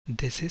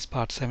This is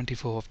part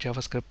 74 of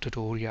JavaScript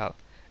tutorial.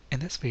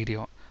 In this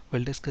video,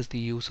 we'll discuss the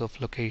use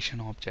of location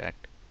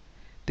object.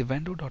 The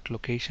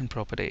window.location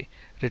property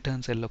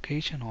returns a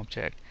location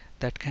object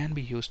that can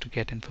be used to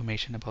get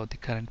information about the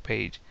current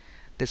page.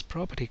 This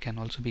property can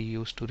also be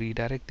used to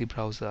redirect the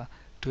browser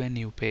to a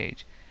new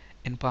page.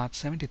 In part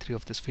 73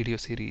 of this video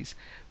series,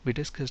 we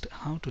discussed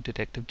how to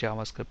detect if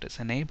JavaScript is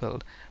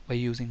enabled by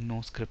using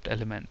noscript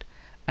element.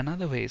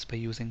 Another way is by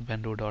using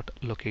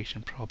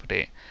window.location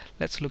property.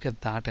 Let's look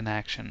at that in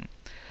action.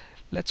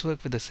 Let's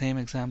work with the same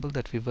example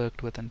that we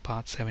worked with in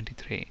part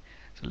 73.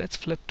 So let's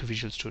flip to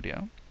Visual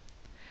Studio.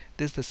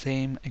 This is the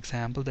same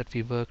example that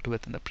we worked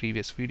with in the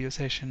previous video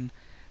session.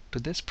 To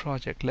this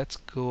project, let's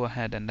go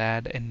ahead and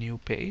add a new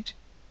page.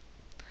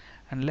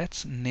 And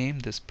let's name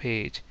this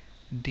page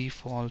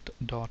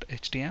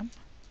Default.htm.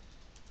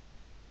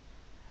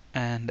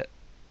 And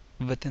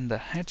within the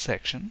head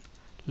section,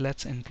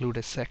 let's include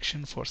a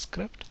section for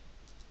script.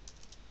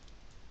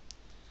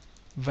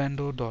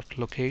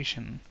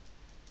 Window.location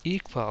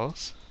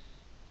equals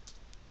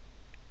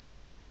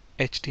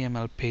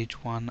HTML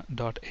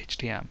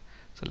page1.htm.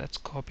 So let's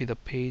copy the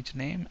page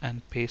name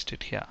and paste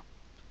it here.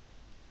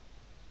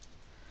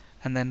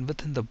 And then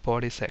within the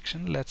body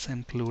section, let's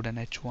include an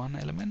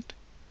h1 element.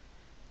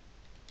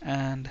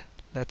 And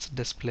let's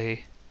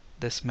display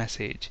this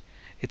message.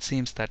 It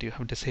seems that you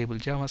have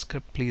disabled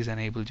JavaScript. Please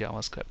enable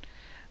JavaScript.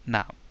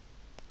 Now,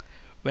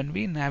 when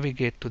we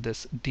navigate to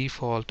this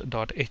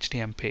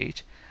default.htm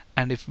page,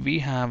 and if we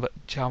have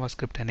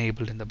JavaScript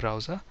enabled in the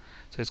browser,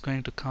 so it's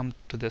going to come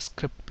to the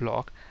script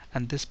block,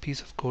 and this piece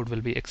of code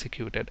will be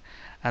executed,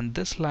 and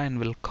this line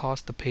will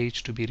cause the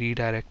page to be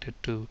redirected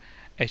to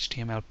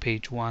HTML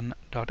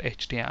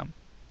page1.htm.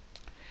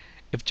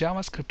 If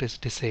JavaScript is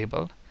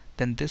disabled,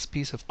 then this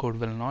piece of code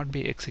will not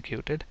be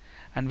executed,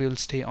 and we will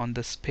stay on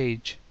this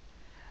page.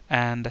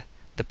 And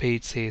the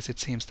page says, it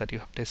seems that you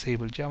have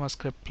disabled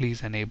JavaScript,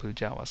 please enable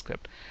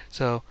JavaScript.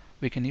 So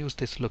we can use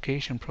this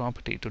location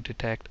property to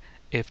detect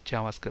if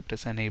JavaScript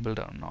is enabled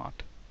or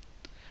not.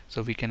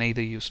 So we can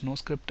either use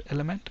noscript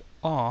element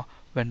or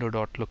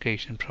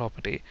window.location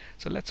property.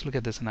 So let's look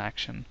at this in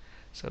action.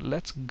 So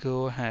let's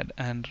go ahead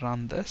and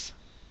run this.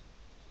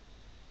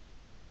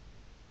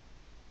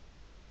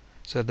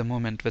 So at the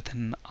moment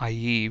within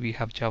IE we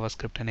have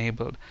JavaScript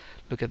enabled.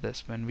 Look at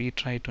this. When we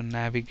try to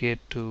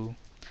navigate to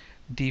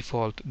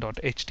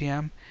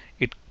default.htm,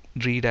 it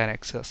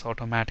redirects us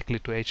automatically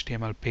to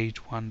HTML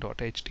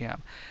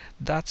page1.htm.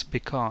 That's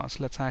because,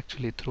 let's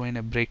actually throw in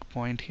a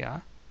breakpoint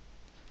here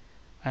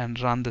and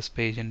run this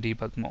page in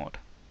debug mode.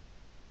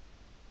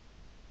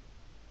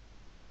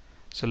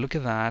 So look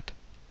at that.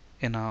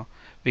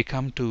 We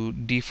come to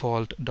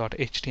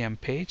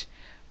default.htm page,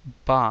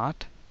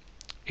 but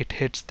it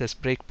hits this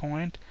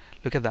breakpoint.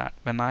 Look at that.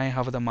 When I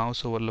hover the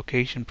mouse over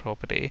location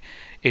property,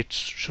 it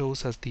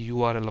shows us the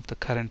URL of the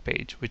current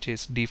page, which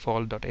is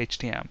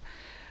default.htm.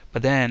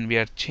 But then we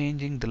are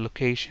changing the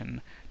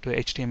location to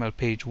HTML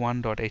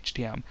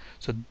page1.htm.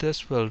 So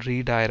this will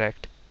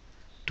redirect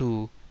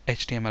to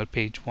HTML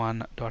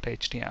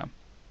page1.htm.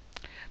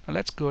 Now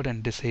let's go ahead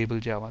and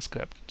disable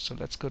JavaScript. So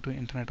let's go to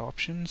Internet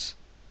Options,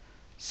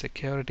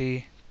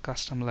 Security,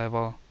 Custom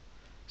Level,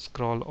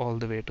 scroll all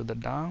the way to the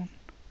down,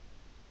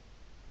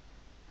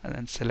 and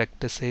then select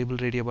Disable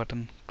Radio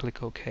button,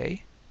 click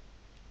OK.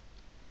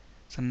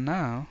 So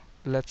now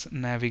let's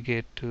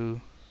navigate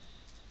to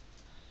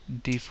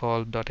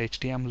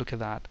default.htm. Look at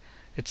that.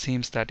 It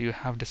seems that you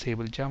have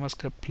disabled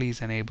JavaScript,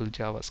 please enable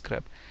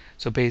JavaScript.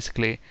 So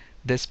basically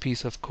this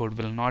piece of code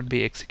will not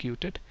be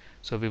executed,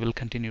 so we will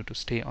continue to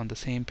stay on the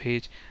same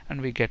page, and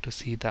we get to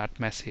see that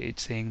message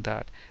saying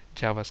that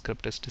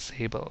JavaScript is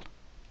disabled.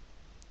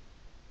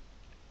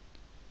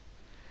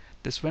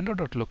 This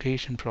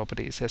window.location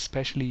property is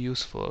especially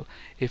useful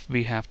if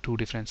we have two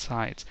different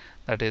sites,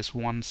 that is,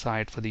 one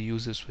site for the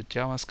users with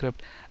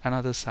JavaScript,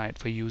 another site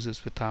for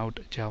users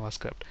without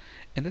JavaScript.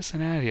 In this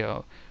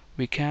scenario,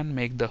 we can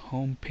make the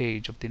home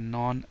page of the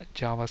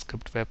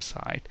non-JavaScript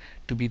website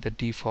to be the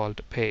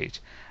default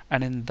page,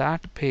 and in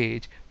that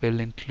page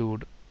we'll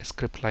include a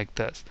script like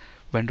this: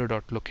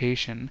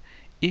 window.location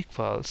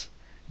equals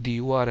the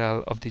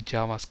URL of the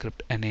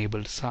JavaScript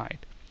enabled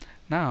site.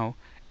 Now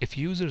if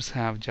users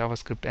have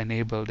JavaScript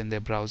enabled in their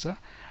browser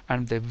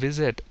and they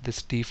visit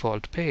this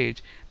default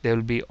page, they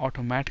will be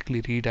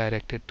automatically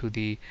redirected to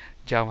the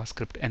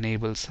JavaScript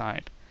enabled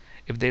site.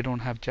 If they don't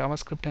have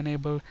JavaScript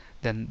enabled,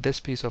 then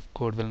this piece of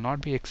code will not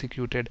be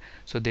executed,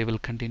 so they will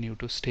continue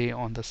to stay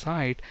on the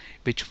site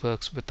which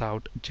works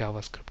without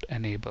JavaScript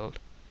enabled.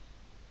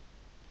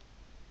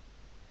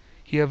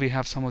 Here we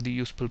have some of the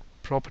useful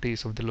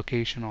properties of the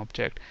location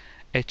object: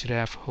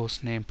 href,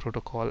 hostname,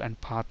 protocol, and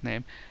path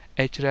name.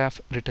 Href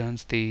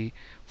returns the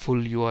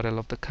full URL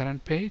of the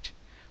current page,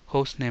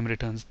 hostname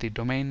returns the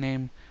domain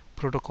name,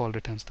 protocol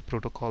returns the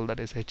protocol, that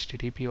is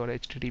HTTP or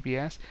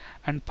HTTPS,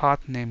 and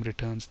path name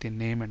returns the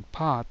name and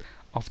path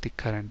of the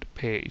current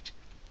page.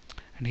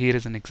 And here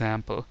is an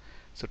example.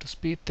 So to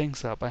speed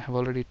things up, I have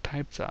already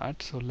typed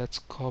that, so let's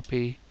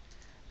copy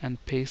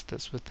and paste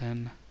this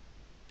within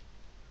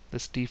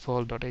this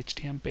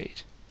default.htm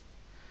page.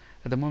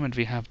 At the moment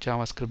we have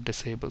JavaScript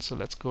disabled, so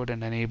let's go ahead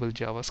and enable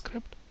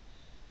JavaScript.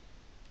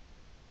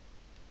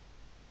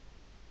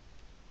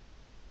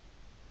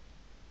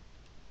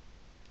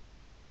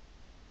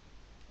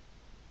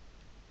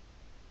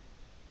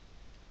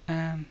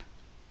 And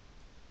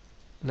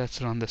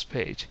let's run this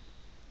page.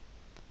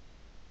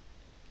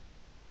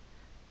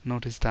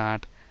 Notice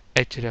that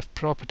href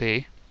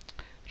property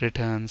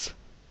returns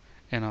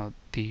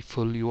the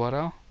full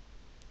URL.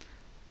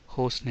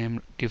 Host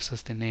name gives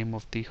us the name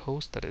of the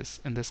host, that is,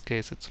 in this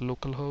case it's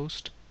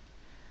localhost,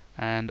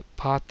 and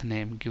path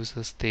name gives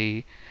us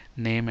the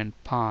name and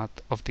path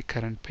of the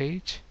current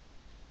page,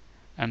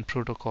 and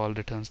protocol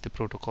returns the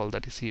protocol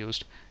that is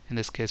used. In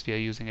this case we are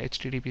using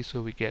HTTP,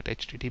 so we get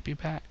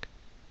HTTP back.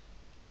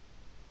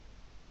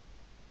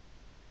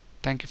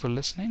 Thank you for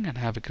listening and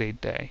have a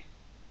great day.